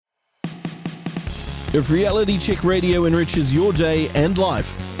If Reality Check Radio enriches your day and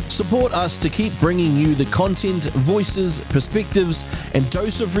life, support us to keep bringing you the content, voices, perspectives, and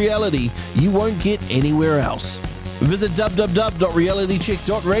dose of reality you won't get anywhere else. Visit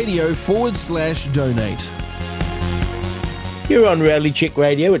www.realitycheck.radio/donate. Here on Reality Check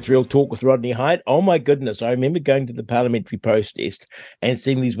Radio, it's Real Talk with Rodney Hyde. Oh my goodness, I remember going to the parliamentary protest and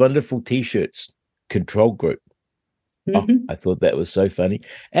seeing these wonderful T-shirts, Control Group. Mm-hmm. Oh, I thought that was so funny.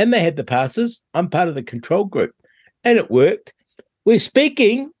 And they had the passes. I'm part of the Control Group. And it worked. We're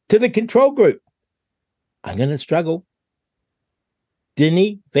speaking to the Control Group. I'm going to struggle.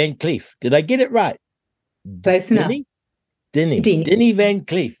 DINY Van Cleef. Did I get it right? Close enough. DINY Van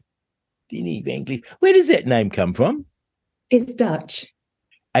Cleef. DINY Van Cleef. Where does that name come from? It's Dutch.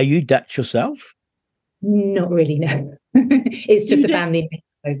 Are you Dutch yourself? Not really, no. It's just a family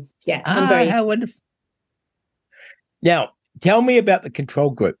name. So, yeah, I'm very... How wonderful. Now, tell me about the Control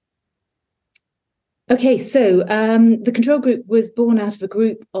Group. Okay, so the Control Group was born out of a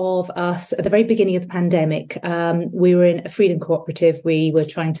group of us at the very beginning of the pandemic. We were in a freedom cooperative. We were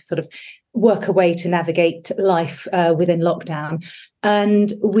trying to sort of work a way to navigate life within lockdown.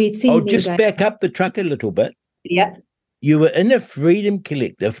 And we'd seen... Oh, just back up the truck a little bit. Yeah. You were in a freedom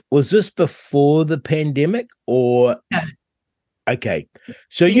collective. Was this before the pandemic or... No. Okay.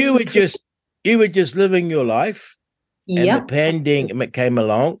 So you were just living your life. And the pandemic came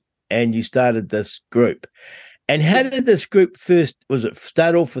along and you started this group. And how did this group first, was it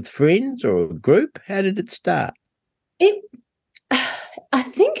start off with friends or a group? How did it start? I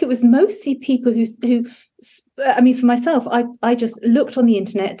think it was mostly people who I mean, for myself, I just looked on the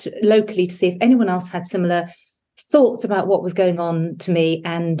internet locally to see if anyone else had similar thoughts about what was going on to me.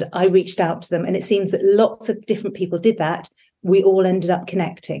 And I reached out to them. And it seems that lots of different people did that. We all ended up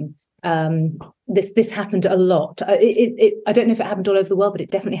connecting. This happened a lot. I don't know if it happened all over the world, but it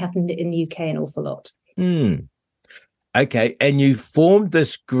definitely happened in the UK an awful lot. Okay, and you formed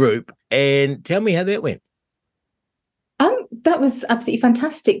this group, and tell me how that went. That was absolutely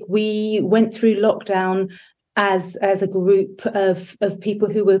fantastic. We went through lockdown as a group of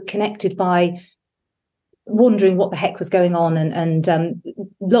people who were connected by wondering what the heck was going on, and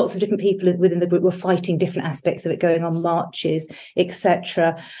lots of different people within the group were fighting different aspects of it, going on marches,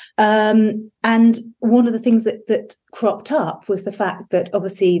 etc. And one of the things that cropped up was the fact that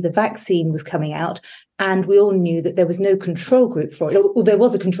obviously the vaccine was coming out, and we all knew that there was no control group for it. Well, there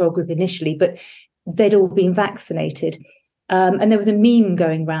was a control group initially, but they'd all been vaccinated. And there was a meme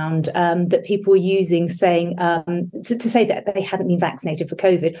going around that people were using, saying to say that they hadn't been vaccinated for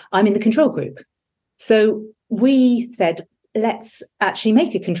COVID. I'm in the control group. So we said, let's actually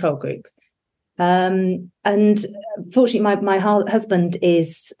make a control group. And fortunately, my husband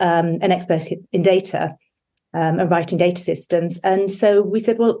is an expert in data and writing data systems. And so we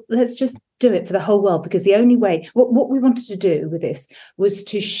said, well, let's just do it for the whole world, because the only way, what we wanted to do with this was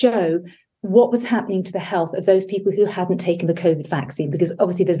to show what was happening to the health of those people who hadn't taken the COVID vaccine, because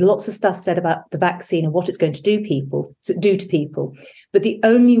obviously there's lots of stuff said about the vaccine and what it's going to do to people. But the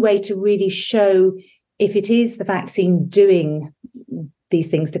only way to really show if it is the vaccine doing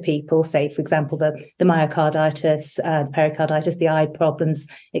these things to people, say, for example, the myocarditis, the pericarditis, the eye problems,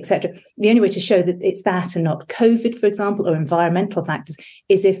 etc. The only way to show that it's that and not COVID, for example, or environmental factors,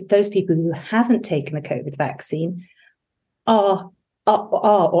 is if those people who haven't taken the COVID vaccine are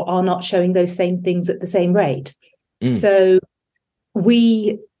or are not showing those same things at the same rate. So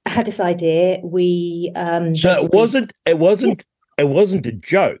we had this idea. So it wasn't a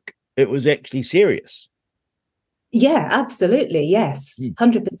joke. It was actually serious. Yeah, absolutely. Yes,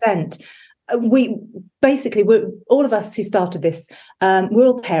 100%. We're all of us who started this, we're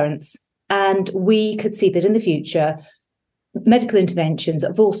all parents, and we could see that in the future, medical interventions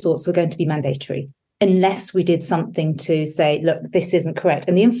of all sorts were going to be mandatory, unless we did something to say, look, this isn't correct.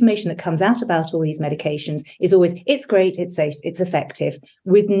 And the information that comes out about all these medications is always, it's great, it's safe, it's effective,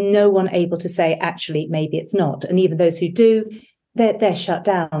 with no one able to say, actually, maybe it's not. And even those who do, they're shut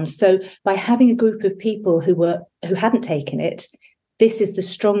down. So by having a group of people who hadn't taken it, this is the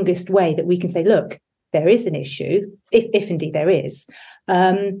strongest way that we can say, look, there is an issue, if indeed there is.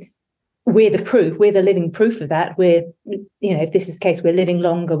 We're the proof, we're the living proof of that. We're, if this is the case, we're living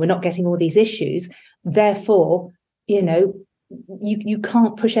longer, we're not getting all these issues. Therefore, you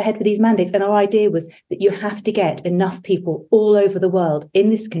can't push ahead with these mandates. And our idea was that you have to get enough people all over the world in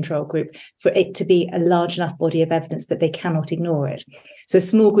this control group for it to be a large enough body of evidence that they cannot ignore it. So a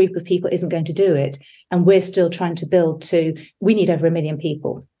small group of people isn't going to do it. And we're still trying to we need over 1 million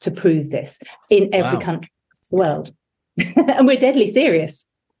people to prove this in every country across the world. And we're deadly serious.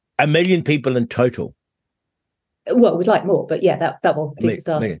 1 million people in total. Well, we'd like more, but yeah, that will do to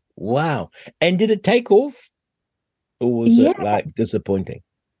start. Wow. And did it take off? Or was it like disappointing?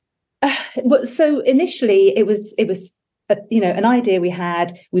 Well, so initially it was an idea we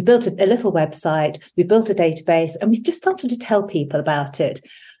had. We built a little website, we built a database, and we just started to tell people about it.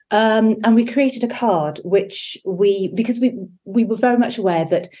 And we created a card, because we were very much aware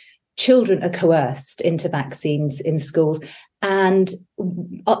that children are coerced into vaccines in schools. And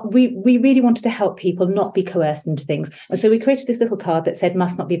we really wanted to help people not be coerced into things. And so we created this little card that said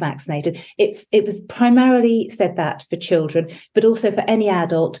must not be vaccinated. It was primarily said that for children, but also for any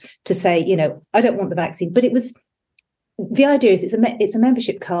adult to say, I don't want the vaccine. But the idea is it's a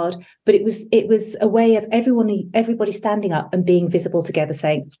membership card, but it was a way of everybody standing up and being visible together,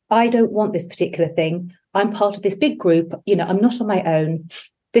 saying, I don't want this particular thing. I'm part of this big group. I'm not on my own.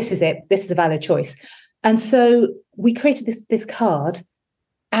 This is it. This is a valid choice. And so we created this card,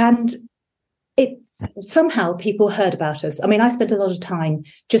 and somehow people heard about us. I mean, I spent a lot of time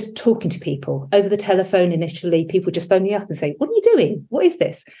just talking to people over the telephone initially. People just phone me up and say, what are you doing? What is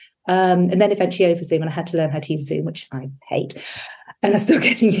this? And then eventually over Zoom, and I had to learn how to use Zoom, which I hate, and I'm still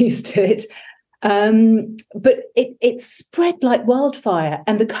getting used to it. But it spread like wildfire.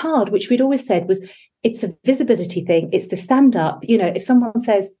 And the card, which we'd always said it's a visibility thing. It's to stand up. If someone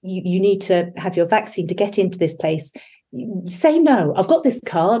says you need to have your vaccine to get into this place, say no. I've got this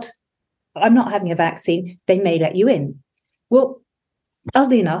card. I'm not having a vaccine. They may let you in. Well,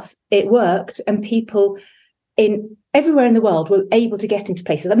 oddly enough, it worked, and people everywhere in the world were able to get into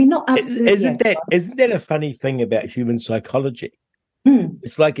places. I mean, not absolutely. Isn't that a funny thing about human psychology?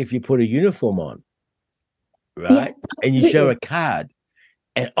 It's like if you put a uniform on, right, and you show a card.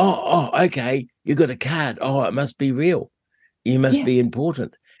 And okay, you got a card. Oh, it must be real. You must be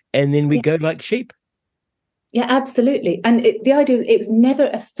important. And then we go like sheep. Yeah, absolutely. And the idea is it was never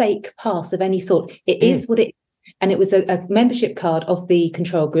a fake pass of any sort. It is what it is. And it was a membership card of the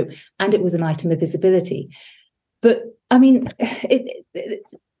control group, and it was an item of visibility. But I mean,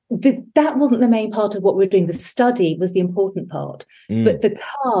 that wasn't the main part of what we're doing. The study was the important part. But the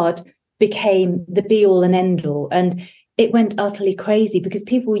card became the be all and end all. And it went utterly crazy because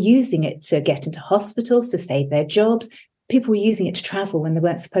people were using it to get into hospitals, to save their jobs. People were using it to travel when they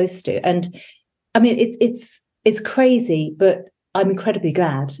weren't supposed to. And I mean, it's crazy, but I'm incredibly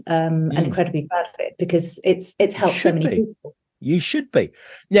glad and incredibly proud of it, because it's helped so many people. You should be.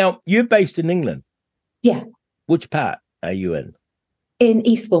 Now, you're based in England. Yeah. Which part are you in? In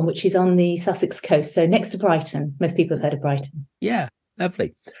Eastbourne, which is on the Sussex coast, so next to Brighton. Most people have heard of Brighton. Yeah,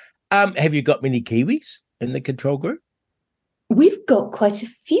 lovely. Have you got many Kiwis in the control group? We've got quite a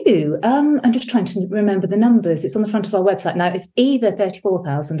few. I'm just trying to remember the numbers. It's on the front of our website now. It's either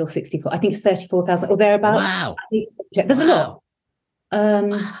 34,000 or 64. I think it's 34,000 or thereabouts. Wow. There's a lot.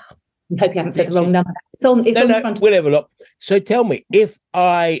 I hope you haven't said the wrong number. It's on the front. We'll have a look. So tell me, if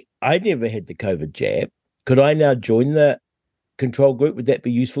I never had the COVID jab, could I now join the control group? Would that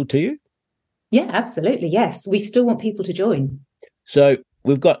be useful to you? Yeah, absolutely. Yes. We still want people to join. So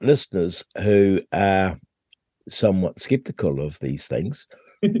we've got listeners who are somewhat skeptical of these things.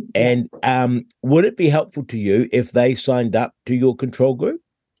 And would it be helpful to you if they signed up to your control group?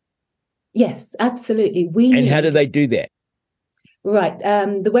 Yes, absolutely. And how do they do that? Right.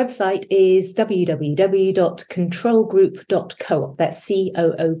 The website is www.controlgroup.coop. That's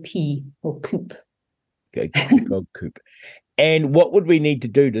COOP or Coop. Okay, Control Coop. And what would we need to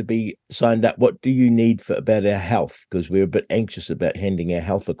do to be signed up? What do you need about our health? Because we're a bit anxious about handing our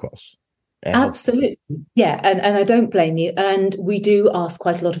health across. Absolutely. Yeah. And I don't blame you. And we do ask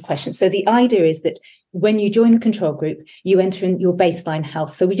quite a lot of questions. So the idea is that when you join the control group, you enter in your baseline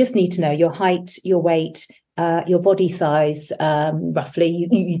health. So we just need to know your height, your weight, your body size, roughly.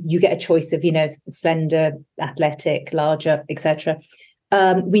 You get a choice of, slender, athletic, larger, etc.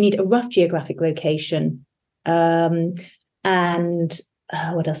 We need a rough geographic location. And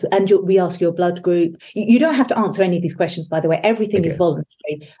what else? And we ask your blood group. You don't have to answer any of these questions, by the way. Everything is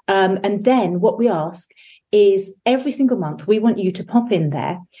voluntary. And then what we ask is every single month, we want you to pop in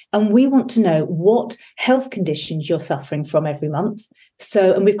there, and we want to know what health conditions you're suffering from every month.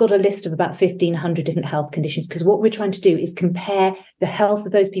 And we've got a list of about 1,500 different health conditions, because what we're trying to do is compare the health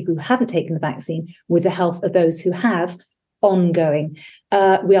of those people who haven't taken the vaccine with the health of those who have ongoing.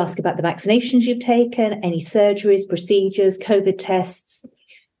 We ask about the vaccinations you've taken, any surgeries, procedures, COVID tests.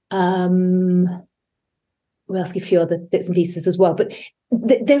 We ask a few other bits and pieces as well. But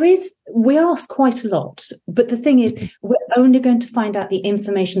we ask quite a lot. But the thing is, we're only going to find out the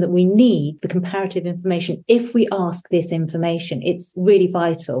information that we need, the comparative information, if we ask this information. It's really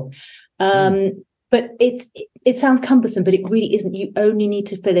vital. But it sounds cumbersome, but it really isn't. You only need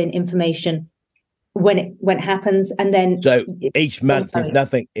to fill in information when it happens, and then so each month,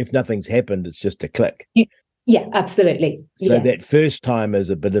 if nothing's happened, it's just a click. Yeah, absolutely. So that first time is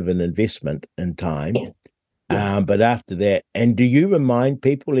a bit of an investment in time. Yes. Yes. But after that, and do you remind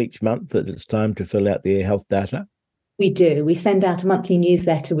people each month that it's time to fill out their health data? We do. We send out a monthly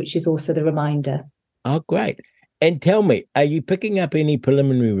newsletter, which is also the reminder. Oh, great. And tell me, are you picking up any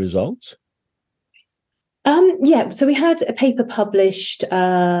preliminary results? Yeah. So we had a paper published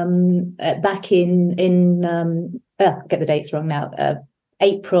back in get the dates wrong now,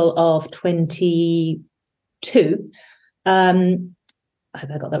 April of 22. I hope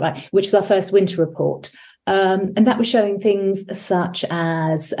I got that right, which was our first winter report. And that was showing things such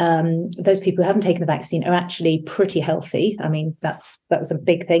as those people who haven't taken the vaccine are actually pretty healthy. I mean, that was a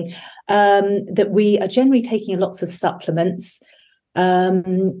big thing. That we are generally taking lots of supplements.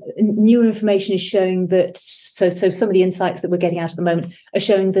 Newer information is showing that, so some of the insights that we're getting out at the moment are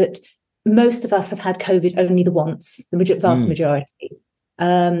showing that most of us have had COVID only the once, the vast majority.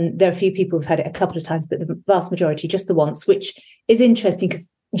 There are a few people who've had it a couple of times, but the vast majority just the once, which is interesting because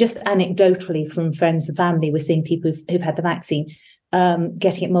just anecdotally from friends and family, we're seeing people who've had the vaccine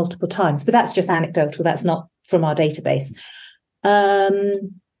getting it multiple times. But that's just anecdotal. That's not from our database.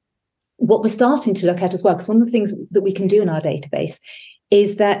 What we're starting to look at as well, because one of the things that we can do in our database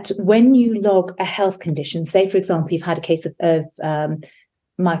is that when you log a health condition, say, for example, you've had a case of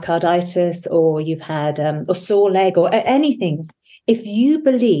myocarditis, or you've had a sore leg or anything, if you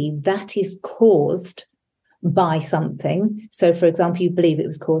believe that is caused by something, so for example, you believe it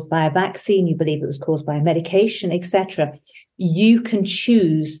was caused by a vaccine, you believe it was caused by a medication, etc., you can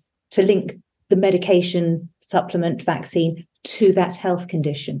choose to link the medication, supplement, vaccine to that health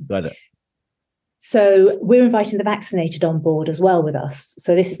condition. Got it. So we're inviting the vaccinated on board as well with us.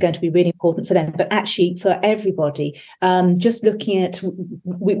 So this is going to be really important for them, but actually for everybody. Just looking at,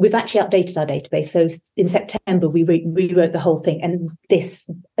 we've actually updated our database. So in September, we rewrote the whole thing. And this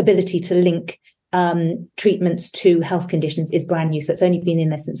ability to link treatments to health conditions is brand new. So it's only been in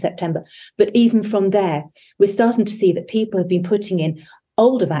there since September. But even from there, we're starting to see that people have been putting in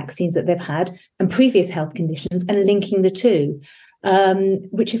older vaccines that they've had and previous health conditions and linking the two.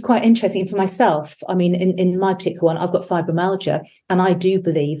 Which is quite interesting for myself. I mean, in my particular one, I've got fibromyalgia, and I do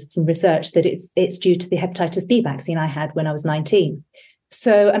believe from research that it's due to the hepatitis B vaccine I had when I was 19.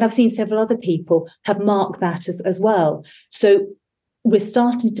 So, and I've seen several other people have marked that as well. So we're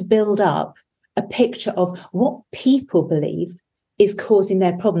starting to build up a picture of what people believe is causing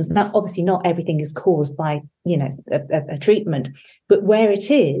their problems. Now, obviously, not everything is caused by, a treatment, but where it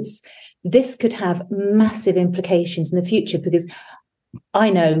is, this could have massive implications in the future, because I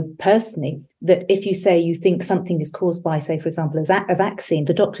know personally that if you say you think something is caused by, say, for example, a vaccine,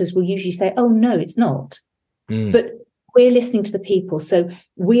 the doctors will usually say, oh, no, it's not. But we're listening to the people. So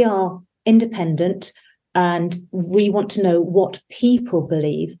we are independent and we want to know what people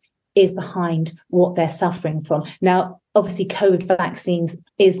believe is behind what they're suffering from. Now, obviously, COVID vaccines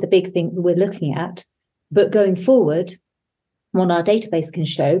is the big thing that we're looking at. But going forward, what our database can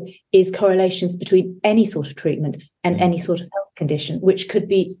show is correlations between any sort of treatment and any sort of health condition, which could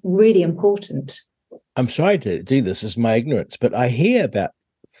be really important. I'm sorry to do this, is my ignorance, but I hear about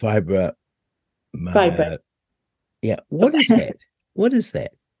fibro. Yeah. What is that? What is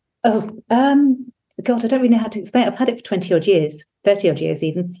that? Oh, God, I don't really know how to explain it. I've had it for 20 odd years, 30 odd years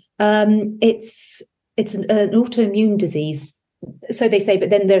even. It's an autoimmune disease. So they say, but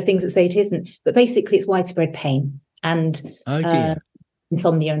then there are things that say it isn't. But basically, it's widespread pain and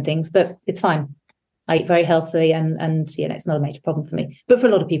insomnia and things, but it's fine. I eat very healthily and it's not a major problem for me. But for a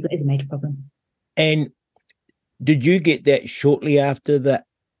lot of people, it is a major problem. And did you get that shortly after the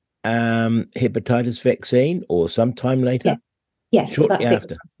hepatitis vaccine or sometime later? Yeah. Yes, shortly about 6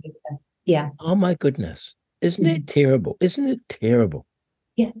 after. months later. Yeah. Oh my goodness. Isn't that terrible? Isn't it terrible?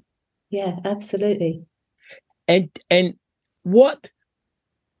 Yeah. Yeah, absolutely. And what,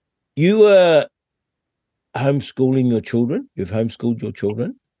 you were homeschooling your children? You've homeschooled your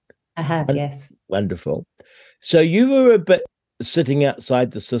children? I have, yes. Wonderful. So you were a bit sitting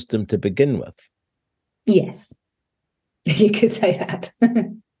outside the system to begin with. Yes, you could say that.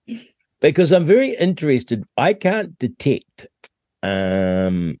 Because I'm very interested. I can't detect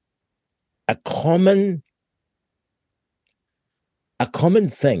a common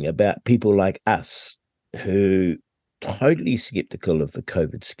thing about people like us who totally skeptical of the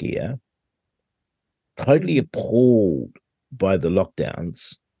COVID scare, totally appalled by the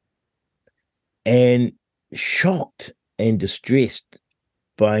lockdowns, and shocked and distressed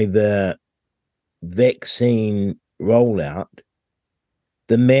by the vaccine rollout,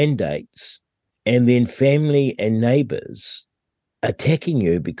 the mandates, and then family and neighbours attacking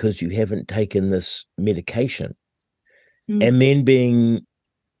you because you haven't taken this medication, and then being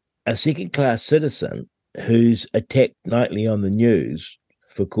a second-class citizen who's attacked nightly on the news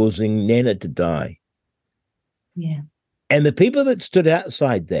for causing Nana to die. Yeah. And the people that stood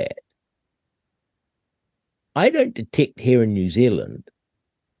outside that, I don't detect here in New Zealand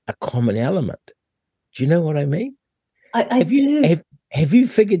a common element. Do you know what I mean? I do. Have you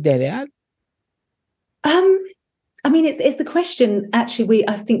figured that out? I mean, it's the question. Actually,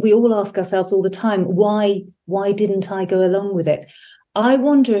 I think we all ask ourselves all the time, why didn't I go along with it? I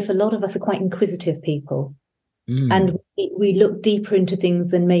wonder if a lot of us are quite inquisitive people, and we look deeper into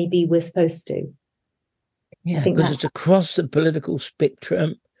things than maybe we're supposed to. Yeah, because it's across the political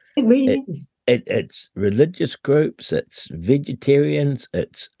spectrum. It really is. It's religious groups, it's vegetarians,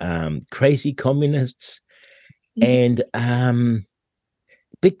 it's crazy communists, and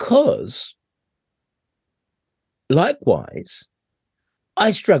because likewise,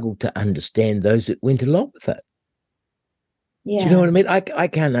 I struggle to understand those that went along with it. Yeah. Do you know what I mean? I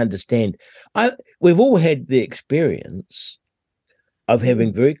can't understand. We've all had the experience of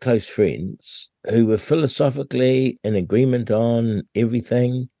having very close friends who were philosophically in agreement on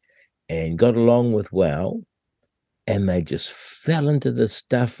everything and got along with well, and they just fell into this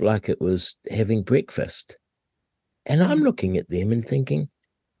stuff like it was having breakfast. And I'm looking at them and thinking,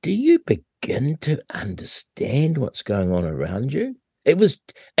 do you begin to understand what's going on around you? It was,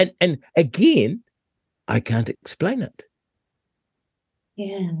 and again, I can't explain it.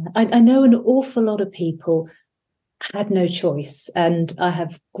 Yeah, I know an awful lot of people had no choice, and I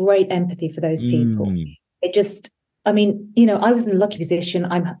have great empathy for those people. It just, I mean, you know, I was in a lucky position.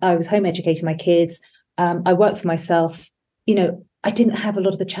 I was home educating my kids. I worked for myself. You know, I didn't have a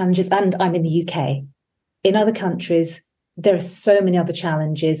lot of the challenges, and I'm in the UK. In other countries, there are so many other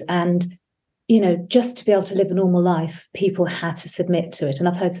challenges, and you know, just to be able to live a normal life, people had to submit to it. And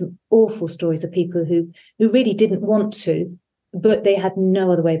I've heard some awful stories of people who really didn't want to, but they had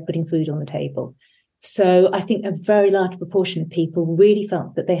no other way of putting food on the table. So I think a very large proportion of people really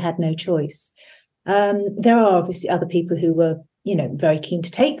felt that they had no choice. There are obviously other people who were, you know, very keen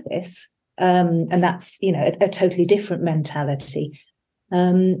to take this, and that's, you know, a totally different mentality.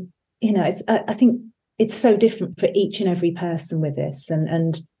 You know, I think it's so different for each and every person with this,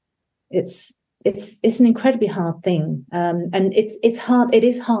 and it's an incredibly hard thing, and it's hard. It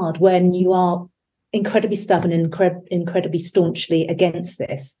is hard when you are incredibly stubborn and incredibly staunchly against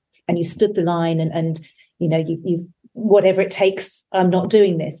this, and you stood the line, and you know, you've whatever it takes. I'm not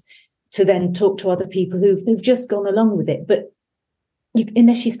doing this, to then talk to other people who've just gone along with it. But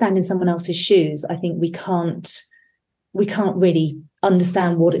unless you stand in someone else's shoes, I think we can't really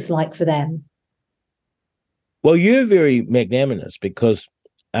understand what it's like for them. Well, you're very magnanimous because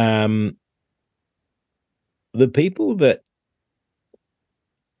the people that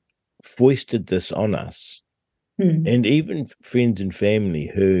foisted this on us, and even friends and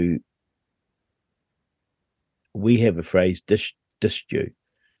family who, we have a phrase, dissed you.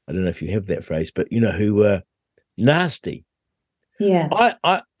 I don't know if you have that phrase, but, you know, who were nasty. Yeah.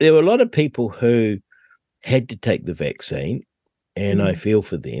 There were a lot of people who had to take the vaccine, and I feel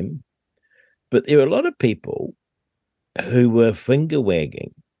for them. But there were a lot of people who were finger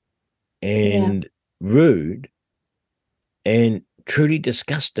wagging and rude and truly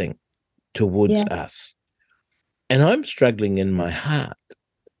disgusting towards us. And I'm struggling in my heart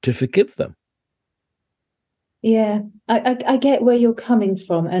to forgive them. Yeah, I get where you're coming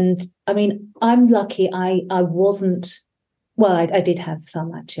from. And I mean, I'm lucky I wasn't, well, I did have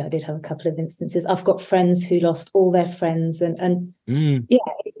some, actually. I did have a couple of instances. I've got friends who lost all their friends, and yeah,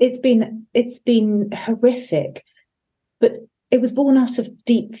 it's been horrific. But it was born out of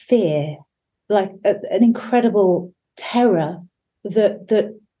deep fear, like an incredible terror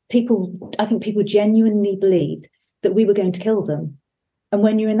that I think people genuinely believed that we were going to kill them. And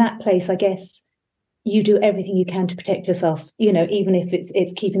when you're in that place, I guess you do everything you can to protect yourself, you know, even if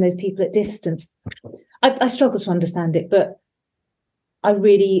it's keeping those people at distance. I struggle to understand it, but I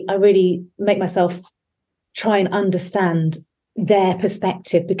really make myself try and understand their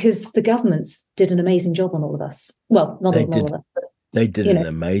perspective, because the governments did an amazing job on all of us. Well, not on all of us. But, they did an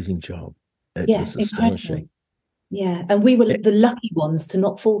amazing job. It was astonishing. Yeah, and we were the lucky ones to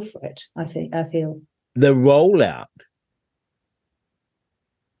not fall for it, I feel. The rollout,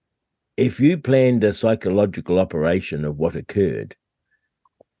 if you planned a psychological operation of what occurred,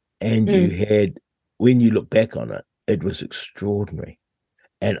 and you had, when you look back on it, it was extraordinary.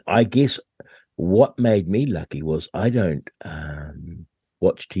 And I guess what made me lucky was I don't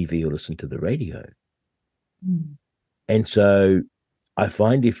watch TV or listen to the radio. And so I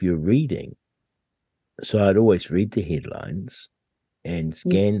find if you're reading, so I'd always read the headlines, and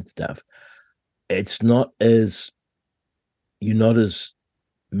scan stuff, you're not as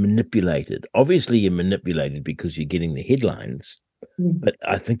manipulated. Obviously, you're manipulated because you're getting the headlines. But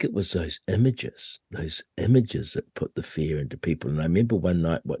I think it was those images that put the fear into people. And I remember one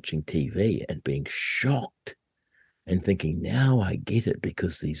night watching TV and being shocked and thinking, now I get it,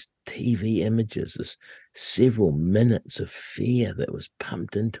 because these TV images, this several minutes of fear that was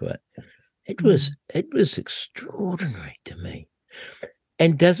pumped into it, it was extraordinary to me.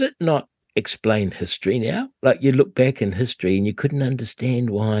 And does it not explain history now? Like, you look back in history and you couldn't understand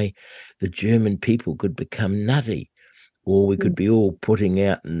why the German people could become nutty. Or we could be all putting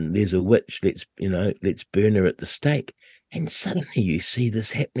out, and there's a witch, let's burn her at the stake. And suddenly you see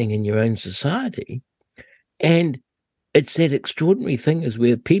this happening in your own society. And it's that extraordinary thing is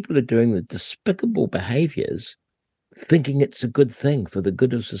where people are doing the despicable behaviors, thinking it's a good thing for the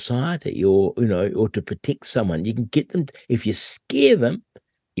good of society, or to protect someone. You can get them, if you scare them,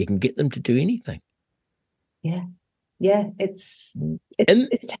 you can get them to do anything. Yeah. It's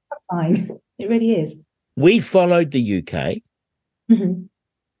terrifying. It really is. We followed the UK. Mm-hmm.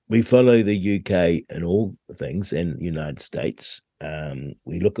 We follow the UK in all things, and the United States.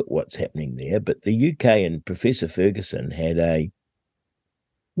 We look at what's happening there. But the UK and Professor Ferguson had a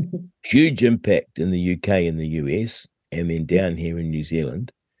huge impact in the UK and the US, and then down here in New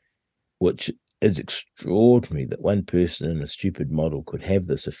Zealand, which is extraordinary that one person in a stupid model could have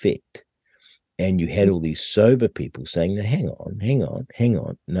this effect. And you had all these sober people saying, no, hang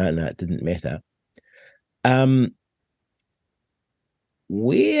on. No, it didn't matter.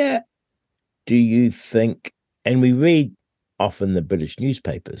 Where do you think, and we read often the British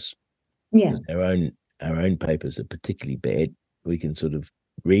newspapers, our own papers are particularly bad. We can sort of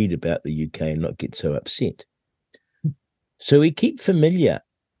read about the UK and not get so upset. So we keep familiar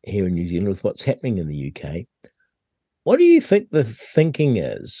here in New Zealand with what's happening in the UK. What do you think the thinking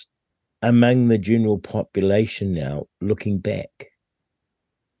is among the general population now, looking back?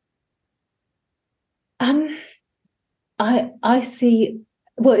 I see.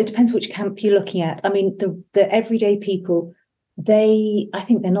 Well, it depends which camp you're looking at. I mean, the everyday people, I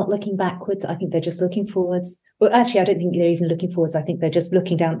think they're not looking backwards. I think they're just looking forwards. Well, actually, I don't think they're even looking forwards. I think they're just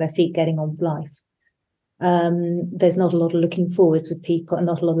looking down at their feet, getting on with life. There's not a lot of looking forwards with people, and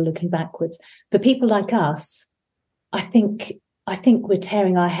not a lot of looking backwards. For people like us, I think we're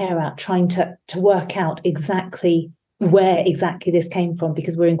tearing our hair out trying to work out exactly where exactly this came from,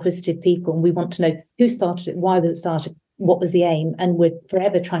 because we're inquisitive people and we want to know who started it, why was it started, what was the aim, and we're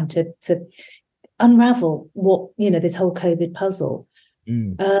forever trying to unravel what, this whole COVID puzzle.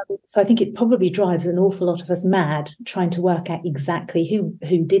 So I think it probably drives an awful lot of us mad trying to work out exactly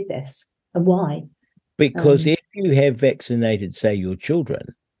who did this and why. Because if you have vaccinated, say, your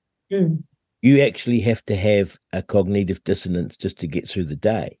children, you actually have to have a cognitive dissonance just to get through the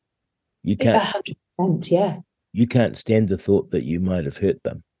day. You can't. 100%, yeah. You can't stand the thought that you might have hurt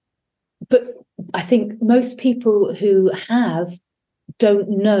them. But I think most people who have don't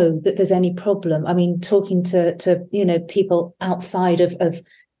know that there's any problem. I mean, talking to people outside of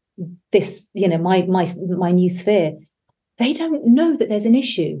this, my new sphere, they don't know that there's an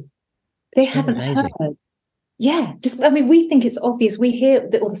issue. They haven't heard. Yeah, we think it's obvious. We hear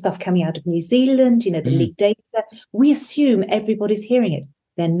all the stuff coming out of New Zealand, the leaked data. We assume everybody's hearing it.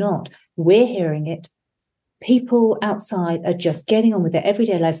 They're not. We're hearing it. People outside are just getting on with their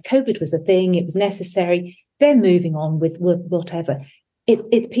everyday lives. COVID was a thing. It was necessary. They're moving on with whatever.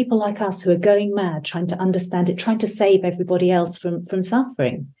 It's people like us who are going mad, trying to understand it, trying to save everybody else from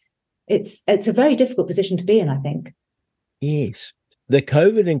suffering. It's a very difficult position to be in, I think. Yes. The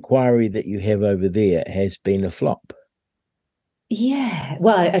COVID inquiry that you have over there has been a flop. Yeah.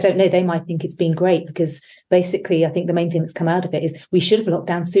 Well, I don't know. They might think it's been great, because basically I think the main thing that's come out of it is we should have locked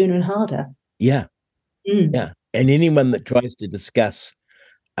down sooner and harder. Yeah. Yeah. And anyone that tries to discuss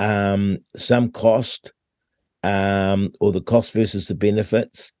some cost or the cost versus the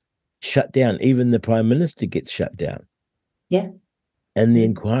benefits, shut down. Even the Prime Minister gets shut down. Yeah. And the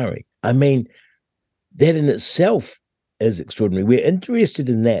inquiry. I mean, that in itself is extraordinary. We're interested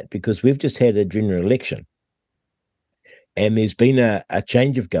in that because we've just had a general election, and there's been a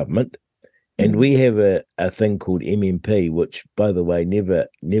change of government, and we have a thing called MMP, which, by the way,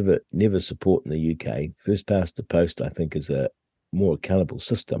 never support in the UK. First past the post, I think, is a more accountable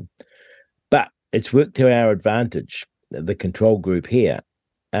system, but it's worked to our advantage, the control group here,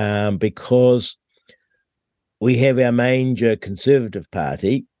 because we have our major Conservative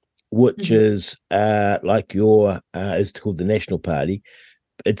Party, which is like your, is called the National Party.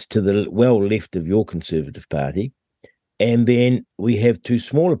 It's to the left of your Conservative Party. And then we have two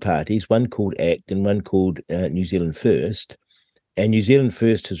smaller parties, one called ACT and one called New Zealand First. and New Zealand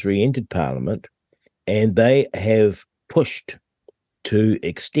First has re-entered Parliament, and they have pushed to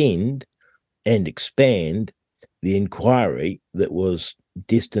extend and expand the inquiry that was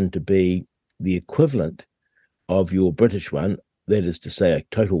destined to be the equivalent of your British one, that is to say, a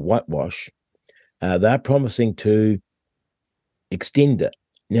total whitewash. They're promising to extend it.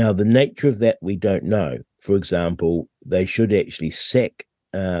 Now, the nature of that we don't know. For example, they should actually sack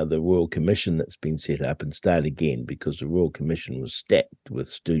the Royal Commission that's been set up and start again, because the Royal Commission was stacked with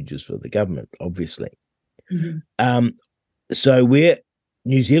stooges for the government, obviously. Mm-hmm. So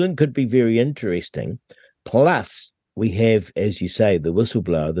New Zealand could be very interesting. Plus, we have, as you say, the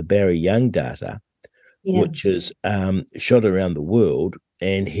whistleblower, the Barry Young data, which is shot around the world,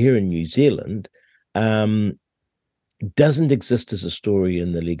 and here in New Zealand doesn't exist as a story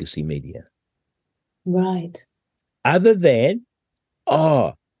in the legacy media. Right. Other than,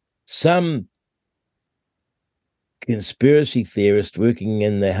 some conspiracy theorist working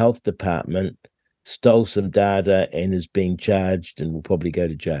in the health department stole some data and is being charged and will probably go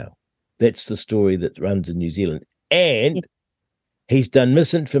to jail. That's the story that runs in New Zealand. And he's done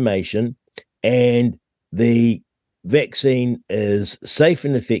misinformation, and the vaccine is safe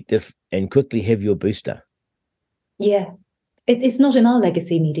and effective, and quickly have your booster. Yeah. It's not in our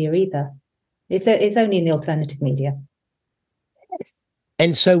legacy media either. It's only in the alternative media.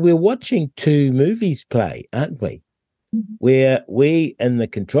 And so we're watching two movies play, aren't we? Mm-hmm. Where we in the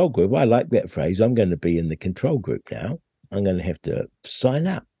control group, I like that phrase, I'm going to be in the control group now. I'm going to have to sign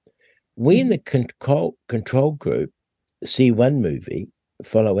up. We in the control group see one movie,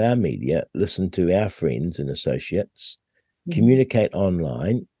 follow our media, listen to our friends and associates, communicate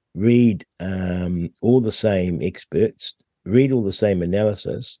online, read all the same experts, read all the same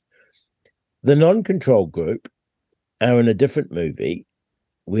analysis. The non-control group are in a different movie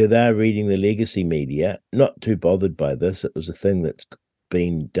where they're reading the legacy media, not too bothered by this. It was a thing that's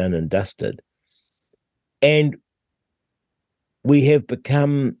been done and dusted. And we have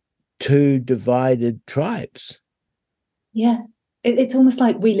become two divided tribes. Yeah. It's almost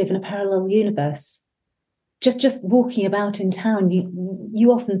like we live in a parallel universe. Just walking about in town,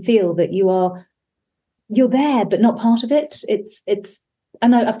 you often feel that you're there, but not part of it. It's. I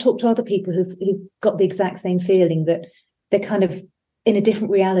know I've talked to other people who've got the exact same feeling, that they're kind of in a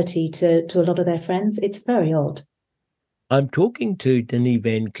different reality to a lot of their friends. It's very odd. I'm talking to DINY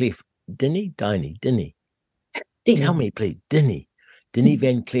Van Cleef. DINY. Tell me, please, DINY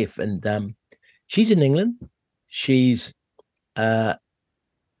Van Cleef, and she's in England. She's the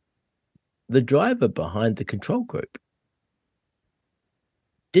driver behind the control group.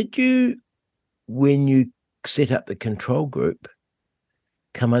 Did you, when you set up the control group,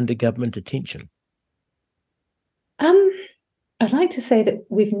 come under government attention? I'd like to say that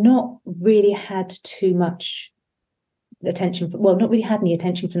we've not really had too much attention. Not really had any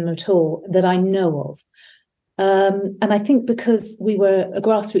attention from them at all that I know of. And I think because we were a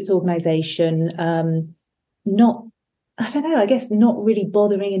grassroots organisation, not really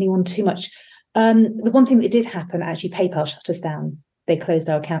bothering anyone too much. The one thing that did happen, actually, PayPal shut us down. They closed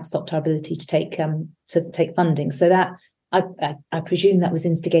our account, stopped our ability to take funding. So that I presume that was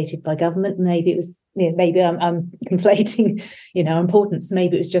instigated by government. Maybe it was. Maybe I'm conflating, importance.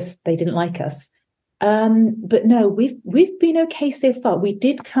 Maybe it was just they didn't like us. But no, we've been okay so far. We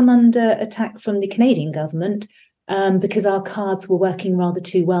did come under attack from the Canadian government because our cards were working rather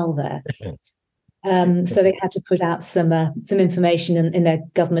too well there. So they had to put out some information in their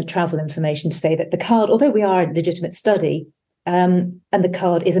government travel information to say that the card, although we are a legitimate study, and the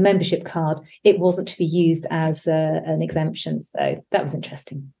card is a membership card, it wasn't to be used as an exemption. So that was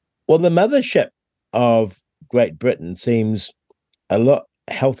interesting. Well, the mothership of Great Britain seems a lot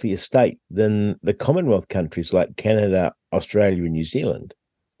healthier state than the Commonwealth countries like Canada, Australia, and New Zealand.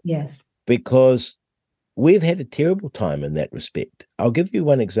 Yes. Because we've had a terrible time in that respect. I'll give you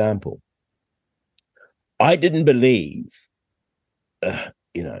one example. I didn't believe,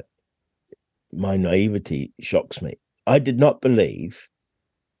 my naivety shocks me. I did not believe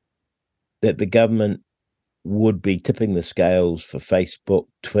that the government would be tipping the scales for Facebook,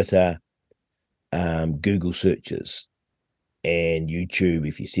 Twitter, Google searches, and YouTube.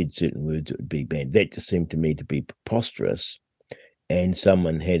 If you said certain words, it would be banned. That just seemed to me to be preposterous, and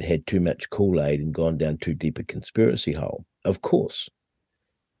someone had too much Kool-Aid and gone down too deep a conspiracy hole. Of course,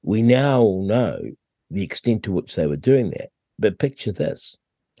 we now know the extent to which they were doing that. But picture this.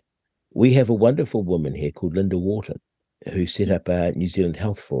 We have a wonderful woman here called Linda Wharton, who set up a New Zealand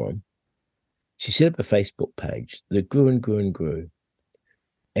Health Forum. She set up a Facebook page that grew and grew and grew.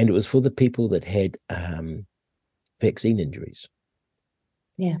 And it was for the people that had vaccine injuries.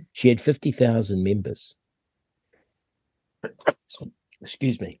 Yeah. She had 50,000 members.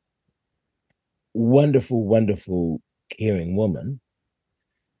 excuse me, wonderful, wonderful, caring woman,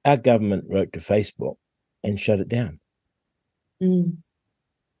 our government wrote to Facebook and shut it down.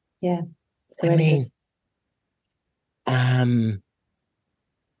 Yeah. I mean,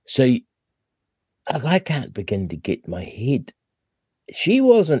 so I can't begin to get my head. She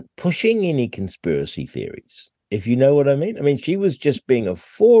wasn't pushing any conspiracy theories, if you know what I mean. I mean, she was just being a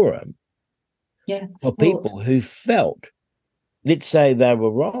forum for people who felt, let's say they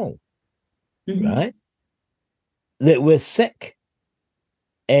were wrong, right? That were sick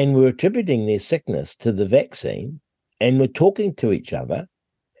and were attributing their sickness to the vaccine and were talking to each other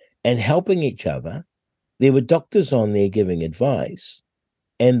and helping each other. There were doctors on there giving advice,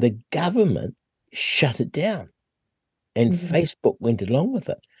 and the government shut it down, and Facebook went along with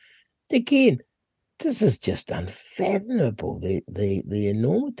it. Again, this is just unfathomable, the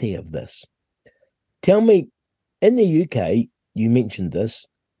enormity of this. Tell me, in the UK, you mentioned this,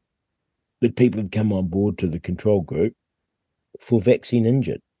 that people had come on board to the control group for vaccine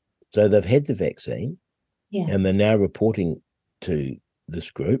injured. So they've had the vaccine, and they're now reporting to this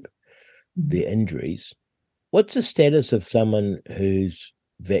group their injuries. What's the status of someone who's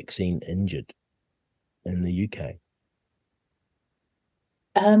vaccine injured in the UK?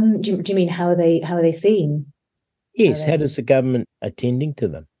 Do you mean how are they seen? Yes, how does the government attending to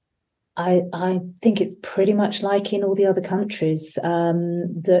them? I think it's pretty much like in all the other countries,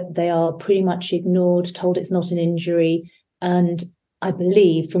 that they are pretty much ignored, told it's not an injury, and I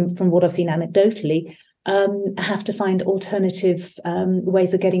believe from what I've seen anecdotally, have to find alternative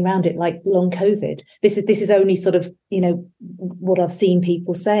ways of getting around it, like long COVID. This is only sort of what I've seen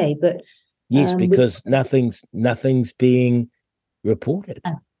people say, but yes, because nothing's being reported.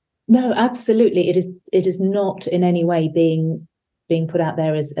 No, absolutely, it is not in any way being put out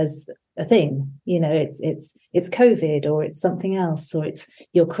there as a thing. It's COVID, or it's something else, or it's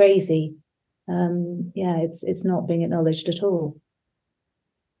you're crazy. It's not being acknowledged at all.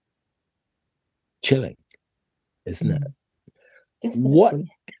 Chilling, isn't it?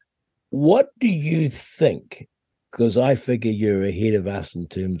 What do you think? Because I figure you're ahead of us in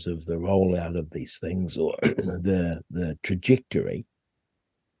terms of the rollout of these things, or the trajectory.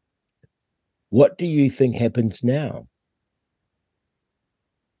 What do you think happens now?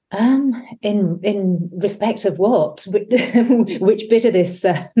 In respect of what? Which bit of this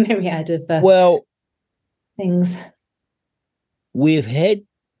myriad of things? We've had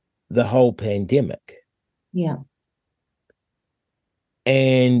the whole pandemic. Yeah.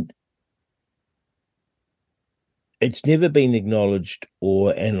 And it's never been acknowledged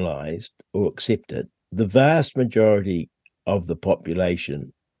or analysed or accepted. The vast majority of the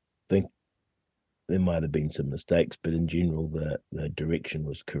population think there might have been some mistakes, but in general, the direction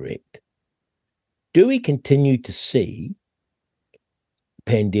was correct. Do we continue to see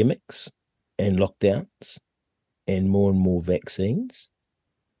pandemics and lockdowns and more vaccines?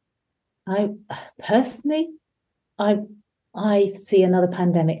 I personally, I see another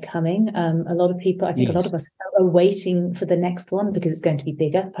pandemic coming. A lot of people, I think a lot of us are waiting for the next one because it's going to be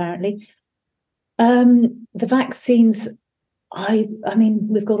bigger, apparently. The vaccines, I mean,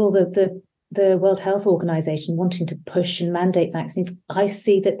 we've got all the World Health Organization wanting to push and mandate vaccines. I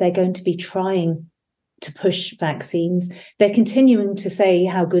see that they're going to be trying to push vaccines. They're continuing to say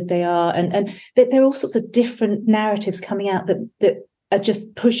how good they are, and there are all sorts of different narratives coming out that are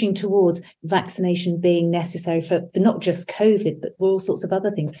just pushing towards vaccination being necessary for not just COVID, but for all sorts of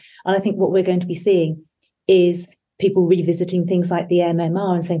other things. And I think what we're going to be seeing is people revisiting things like the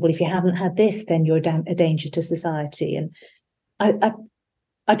MMR and saying, well, if you haven't had this, then you're a danger to society. And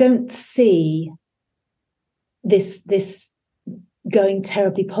I don't see this going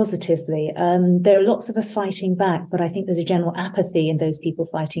terribly positively. There are lots of us fighting back, but I think there's a general apathy in those people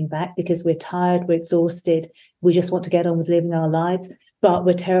fighting back because we're tired, we're exhausted, we just want to get on with living our lives, but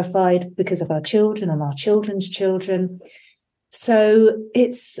we're terrified because of our children and our children's children. So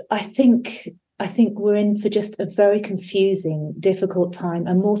I think we're in for just a very confusing, difficult time,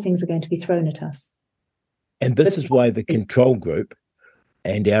 and more things are going to be thrown at us. And this is why the control group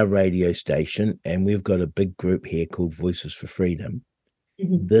and our radio station, and we've got a big group here called Voices for Freedom.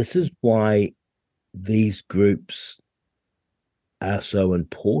 Mm-hmm. This is why these groups are so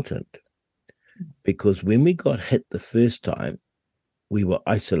important, because when we got hit the first time, we were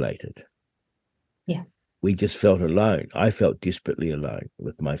isolated. Yeah. We just felt alone. I felt desperately alone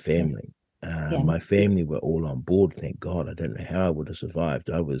with my family. Yes. My family were all on board, thank God. I don't know how I would have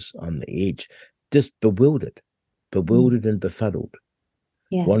survived. I was on the edge, just bewildered and befuddled.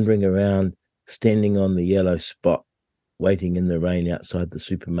 Yeah. Wandering around, standing on the yellow spot waiting in the rain outside the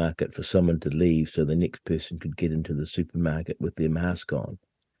supermarket for someone to leave so the next person could get into the supermarket with their mask on.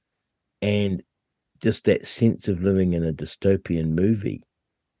 And just that sense of living in a dystopian movie.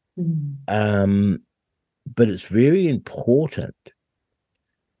 But it's very important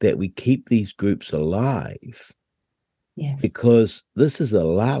that we keep these groups alive. Yes. Because this is a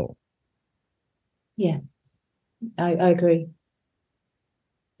lull. Yeah, I agree.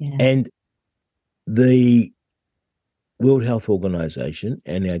 Yeah. And the World Health Organization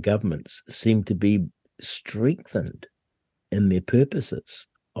and our governments seem to be strengthened in their purposes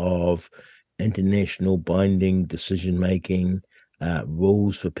of international binding decision-making,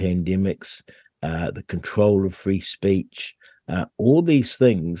 rules for pandemics, the control of free speech. All these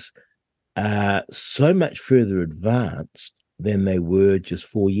things are so much further advanced than they were just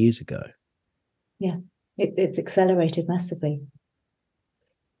 4 years ago. Yeah, it's accelerated massively.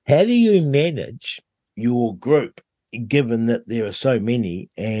 How do you manage your group, given that there are so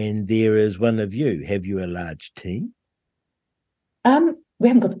many and there is one of you? Have you a large team? We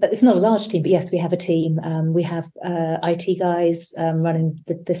haven't got, it's not a large team, but yes, we have a team. We have IT guys running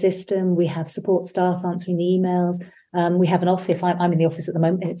the system. We have support staff answering the emails. We have an office. I'm in the office at the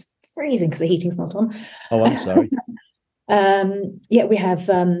moment, and it's freezing because the heating's not on. Oh, I'm sorry. Yeah, we have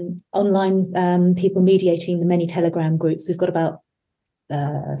online people mediating the many Telegram groups. We've got about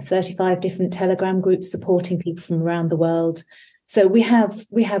 35 different Telegram groups supporting people from around the world. So we have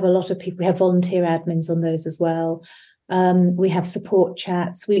a lot of people. We have volunteer admins on those as well. We have support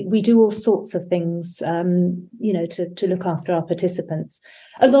chats. We do all sorts of things, to look after our participants.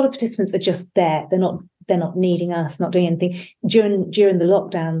 A lot of participants are just there. They're not needing us, not doing anything. During the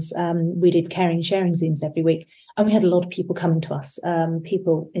lockdowns, we did caring and sharing Zooms every week, and we had a lot of people coming to us,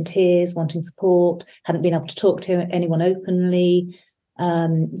 people in tears, wanting support, hadn't been able to talk to anyone openly,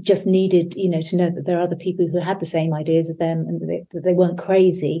 just needed, to know that there are other people who had the same ideas as them and that they weren't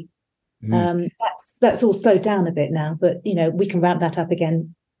crazy. That's all slowed down a bit now, but we can ramp that up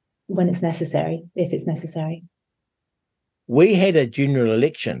again when it's necessary, if it's necessary. We had a general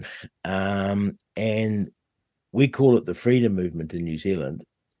election, and we call it the Freedom Movement in New Zealand.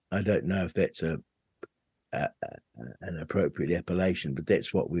 I don't know if that's an appropriate appellation, but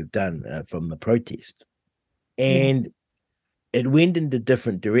that's what we've done from the protest. And it went into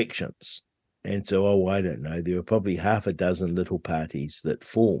different directions. And so, I don't know, there were probably half a dozen little parties that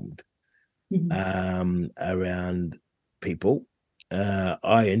formed around people.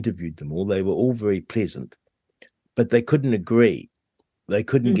 I interviewed them all. They were all very pleasant, but they couldn't agree. They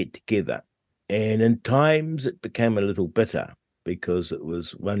couldn't get together. And in times it became a little bitter because it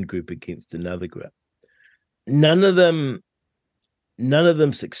was one group against another group. None of them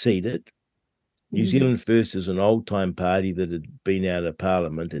succeeded. New Zealand First is an old-time party that had been out of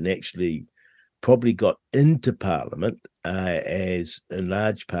Parliament and actually probably got into Parliament as, in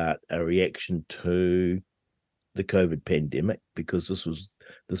large part, a reaction to the COVID pandemic, because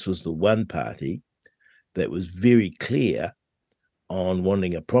this was the one party that was very clear on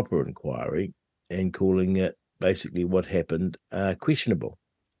wanting a proper inquiry and calling it basically what happened questionable.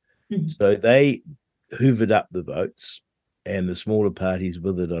 So they hoovered up the votes, and the smaller parties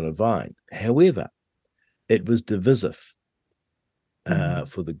withered on a vine. However, it was divisive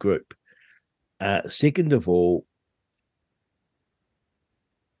for the group. Second of all,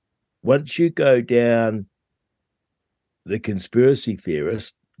 once you go down the conspiracy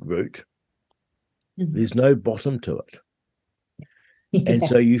theorist route, there's no bottom to it. And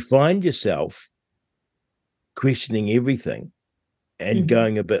so you find yourself questioning everything and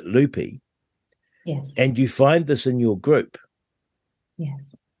going a bit loopy. Yes. And you find this in your group.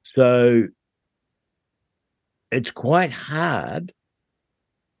 Yes. So it's quite hard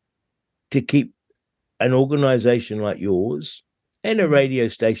to keep an organization like yours and a radio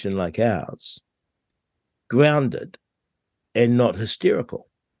station like ours grounded and not hysterical.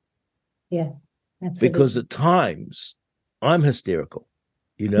 Yeah, absolutely. Because at times I'm hysterical,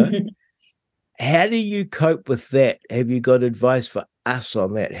 How do you cope with that? Have you got advice for us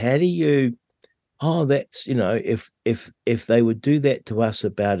on that? How do you, that's, if they would do that to us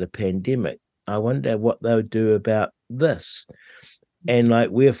about a pandemic, I wonder what they would do about this. And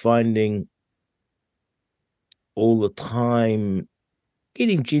we're finding all the time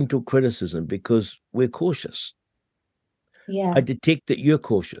getting gentle criticism because we're cautious. Yeah. I detect that you're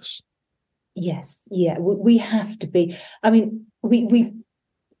cautious. Yes. Yeah. We have to be. I mean,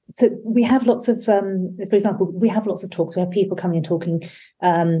 so we have lots of, for example, we have lots of talks. We have people coming and talking,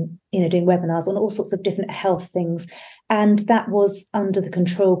 doing webinars on all sorts of different health things. And that was under the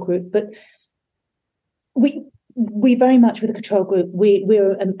control group. But we very much with the control group,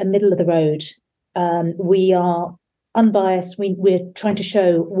 we're a middle of the road. We are unbiased. We're trying to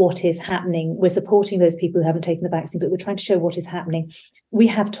show what is happening. We're supporting those people who haven't taken the vaccine, but we're trying to show what is happening. We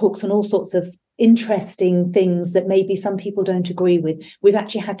have talks on all sorts of interesting things that maybe some people don't agree with. We've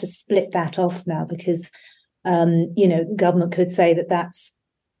actually had to split that off now because, government could say that's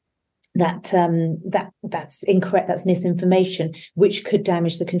incorrect, that's misinformation, which could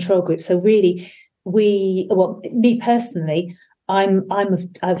damage the control group. So really, me personally, I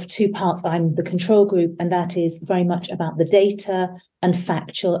have two parts. I'm the control group, and that is very much about the data and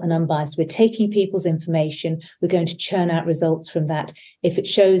factual and unbiased. We're taking people's information. We're going to churn out results from that. If it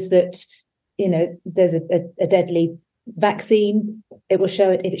shows that, there's a deadly vaccine, it will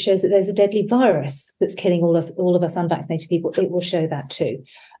show it. If it shows that there's a deadly virus that's killing all of us unvaccinated people, it will show that too.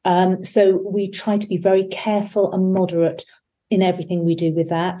 So we try to be very careful and moderate in everything we do with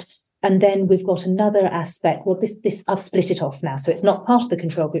that. And then we've got another aspect. Well, this I've split it off now, so it's not part of the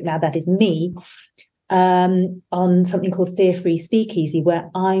control group now. That is me on something called Fear-Free Speakeasy, where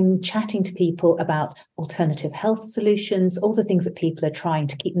I'm chatting to people about alternative health solutions, all the things that people are trying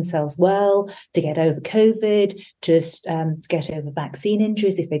to keep themselves well, to get over COVID, to get over vaccine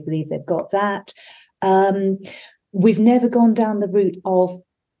injuries if they believe they've got that. We've never gone down the route of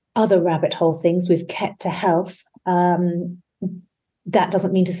other rabbit hole things. We've kept to health. That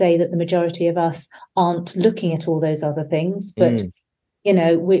doesn't mean to say that the majority of us aren't looking at all those other things, but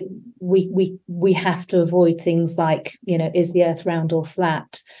we have to avoid things like, is the earth round or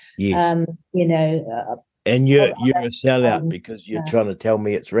flat? Yes. And you're a sellout because you're trying to tell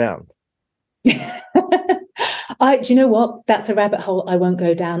me it's round. Do you know what? That's a rabbit hole I won't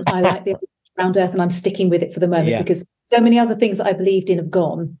go down. I like the round earth, and I'm sticking with it for the moment because so many other things that I believed in have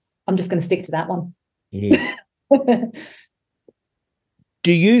gone. I'm just going to stick to that one. Yeah.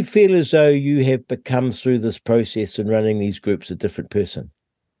 Do you feel as though you have become, through this process and running these groups, a different person?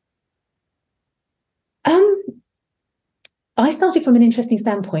 I started from an interesting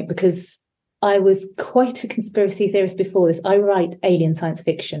standpoint because I was quite a conspiracy theorist before this. I write alien science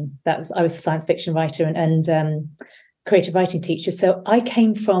fiction. I was a science fiction writer and creative writing teacher. So I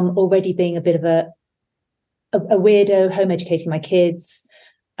came from already being a bit of a weirdo, home educating my kids,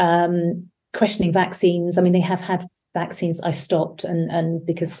 questioning vaccines. I mean, they have had vaccines. I stopped and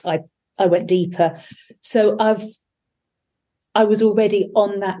because I went deeper. So I was already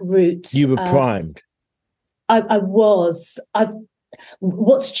on that route. You were primed. I was.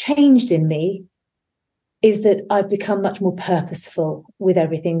 What's changed in me is that I've become much more purposeful with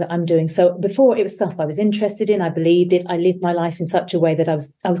everything that I'm doing. So before, it was stuff I was interested in. I believed it. I lived my life in such a way that I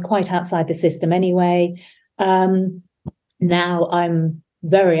was quite outside the system anyway. Now I'm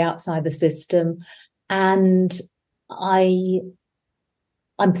very outside the system, and I'm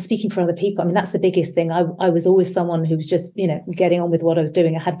speaking for other people. I mean, that's the biggest thing. I was always someone who was just, getting on with what I was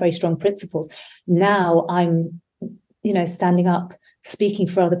doing. I had very strong principles. Now I'm, standing up, speaking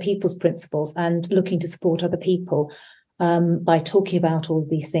for other people's principles and looking to support other people by talking about all of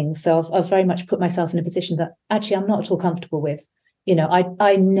these things. So I've very much put myself in a position that actually I'm not at all comfortable with.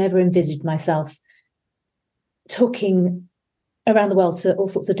 I never envisaged myself talking around the world to all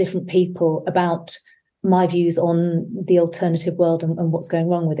sorts of different people about my views on the alternative world and what's going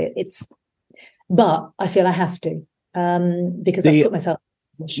wrong with it. But I feel I have to because I've put myself in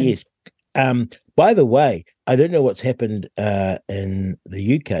a position. Yes. By the way, I don't know what's happened in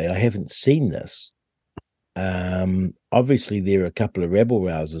the UK. I haven't seen this. Obviously, there are a couple of rebel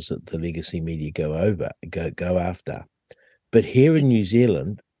rousers that the legacy media go after. But here in New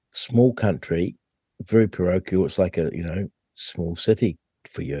Zealand, small country, very parochial. It's like a small city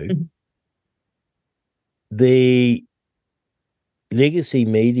for you. Mm-hmm. The legacy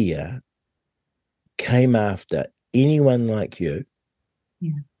media came after anyone like you,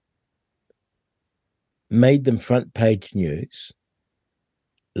 made them front page news,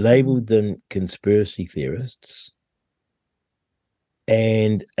 labeled them conspiracy theorists,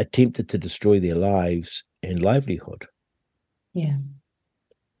 and attempted to destroy their lives and livelihood. Yeah.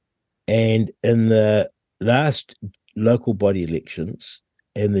 And in the last local body elections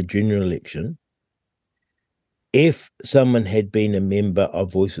and the general election, if someone had been a member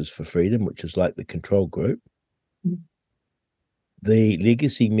of Voices for Freedom, which is like the control group, the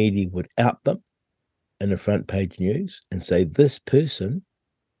legacy media would out them in a front page news and say, this person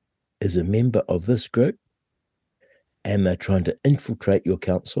is a member of this group and they're trying to infiltrate your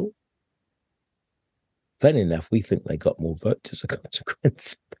council. Funny enough, we think they got more votes as a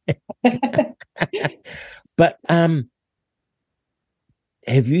consequence. But have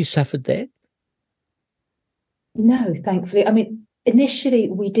you suffered that? No, thankfully. I mean, initially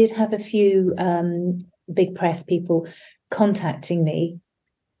we did have a few big press people contacting me.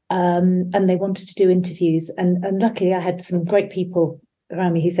 and they wanted to do interviews. And luckily, I had some great people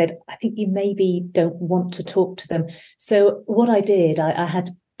around me who said, I think you maybe don't want to talk to them. So what I did, I had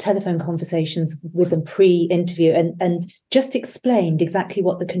telephone conversations with them pre-interview and just explained exactly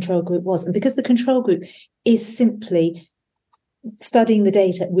what the control group was. And because the control group is simply studying the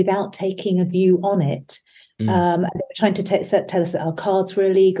data without taking a view on it, and they were trying to tell us that our cards were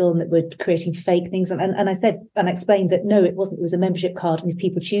illegal and that we're creating fake things. And I said, and I explained that no, it wasn't. It was a membership card. And if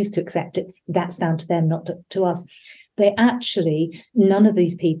people choose to accept it, that's down to them, not to us. None of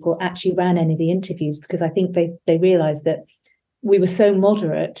these people actually ran any of the interviews, because I think they realized that we were so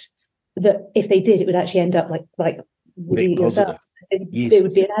moderate that if they did, it would actually end up like yourselves. It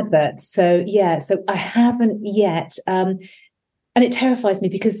would be an advert. So I haven't yet. And it terrifies me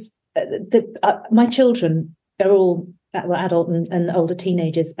because my children are all adult and older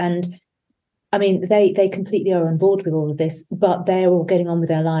teenagers, and I mean they completely are on board with all of this, but they're all getting on with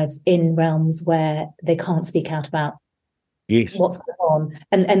their lives in realms where they can't speak out about what's going on,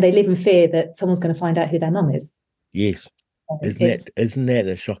 and they live in fear that someone's going to find out who their mum is. Isn't that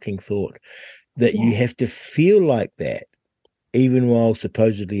a shocking thought, that you have to feel like that even while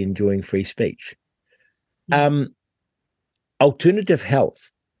supposedly enjoying free speech? Alternative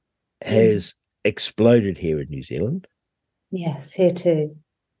health has exploded here in New Zealand. Yes, here too.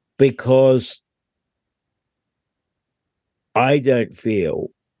 Because I don't feel,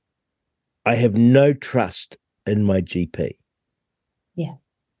 I have no trust in my GP. Yeah.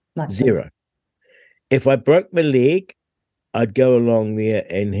 Zero. If I broke my leg, I'd go along there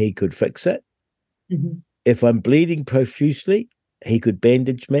and he could fix it. If I'm bleeding profusely, he could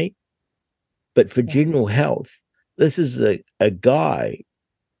bandage me. But for general health, this is a guy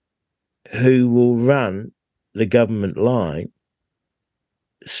who will run the government line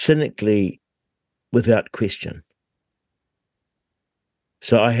cynically without question.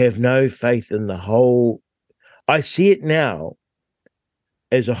 So I have no faith in the whole. I see it now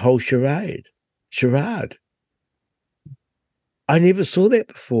as a whole charade. I never saw that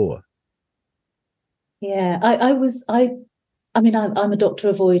before. Yeah, I'm a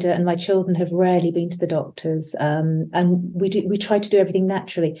doctor avoider, and my children have rarely been to the doctors. And we try to do everything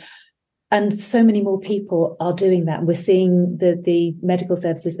naturally. And so many more people are doing that. We're seeing the medical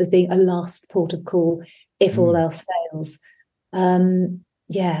services as being a last port of call if all else fails.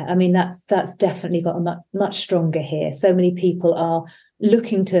 That's definitely got much stronger here. So many people are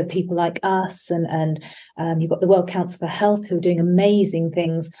looking to people like us, and you've got the World Council for Health, who are doing amazing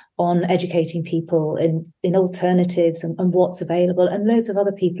things on educating people in alternatives and what's available, and loads of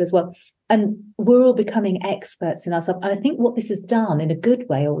other people as well. And we're all becoming experts in ourselves. And I think what this has done, in a good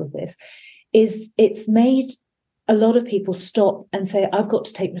way, all of this, is it's made a lot of people stop and say, I've got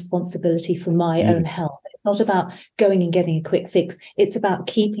to take responsibility for my own health. It's not about going and getting a quick fix. It's about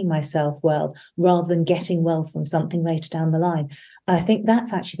keeping myself well rather than getting well from something later down the line. And I think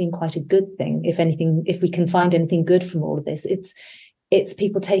that's actually been quite a good thing. If anything, if we can find anything good from all of this, it's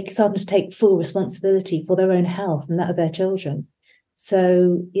people starting to take full responsibility for their own health and that of their children.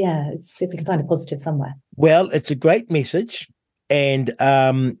 So, if we can find a positive somewhere. Well, it's a great message. And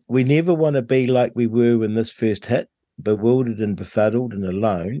we never want to be like we were when this first hit, bewildered and befuddled and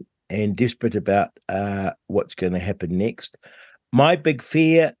alone and desperate about what's going to happen next. My big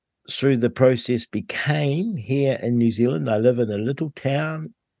fear through the process became, here in New Zealand, I live in a little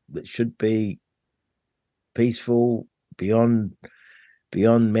town that should be peaceful, beyond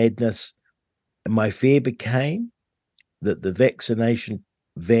madness. And my fear became that the vaccination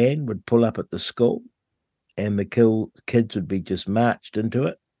van would pull up at the school and the kids would be just marched into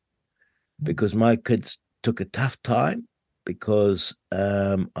it, because my kids took a tough time because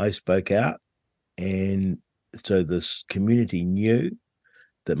I spoke out. And so this community knew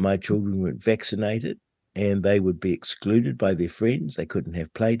that my children weren't vaccinated, and they would be excluded by their friends. They couldn't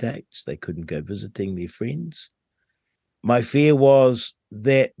have play dates. They couldn't go visiting their friends. My fear was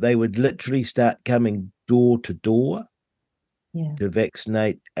that they would literally start coming door to door to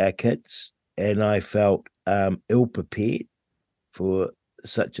vaccinate our kids. And I felt ill-prepared for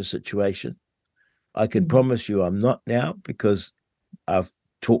such a situation. I can promise you I'm not now, because I've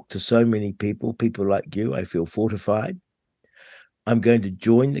talked to so many people like you. I feel fortified. I'm going to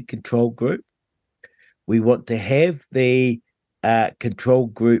join the control group. We want to have the control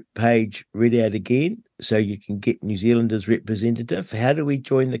group page read out again so you can get New Zealanders representative. How do we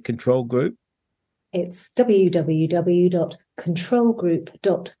join the control group? It's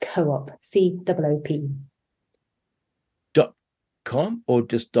www.controlgroup.coop, COOP. .com or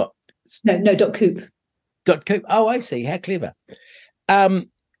just .? No, .coop. .coop. Oh, I see. How clever.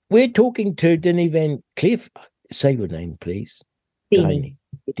 We're talking to DINY Van Cleef. Say your name, please. DINY.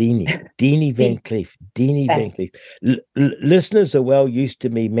 DINY Van KLEEF. DINY Van KLEEF. Listeners are well used to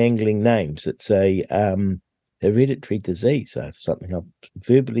me mangling names. It's a hereditary disease, something I'm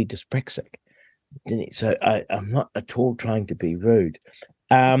verbally dyspraxic. So I'm not at all trying to be rude.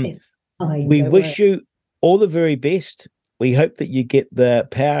 We wish you all the very best. We hope that you get the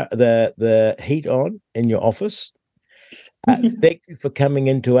power, the heat on in your office. Thank you for coming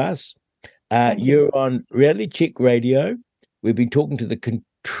into us. You're on Reality Check Radio. We've been talking to the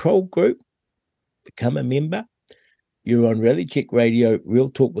control group. Become a member. You're on Reality Check Radio, Real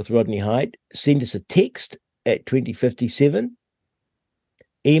Talk with Rodney Hyde. Send us a text at 2057.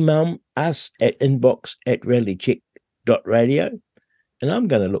 Email us at inbox@realitycheck.radio. And I'm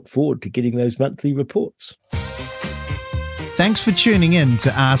going to look forward to getting those monthly reports. Thanks for tuning in to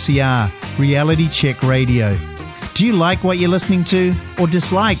RCR, Reality Check Radio. Do you like what you're listening to or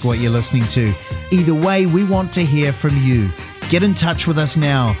dislike what you're listening to? Either way, we want to hear from you. Get in touch with us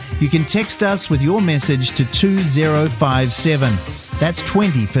now. You can text us with your message to 2057. That's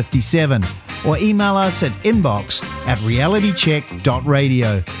 2057. Or email us at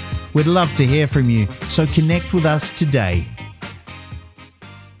inbox@realitycheck.radio. We'd love to hear from you, so connect with us today.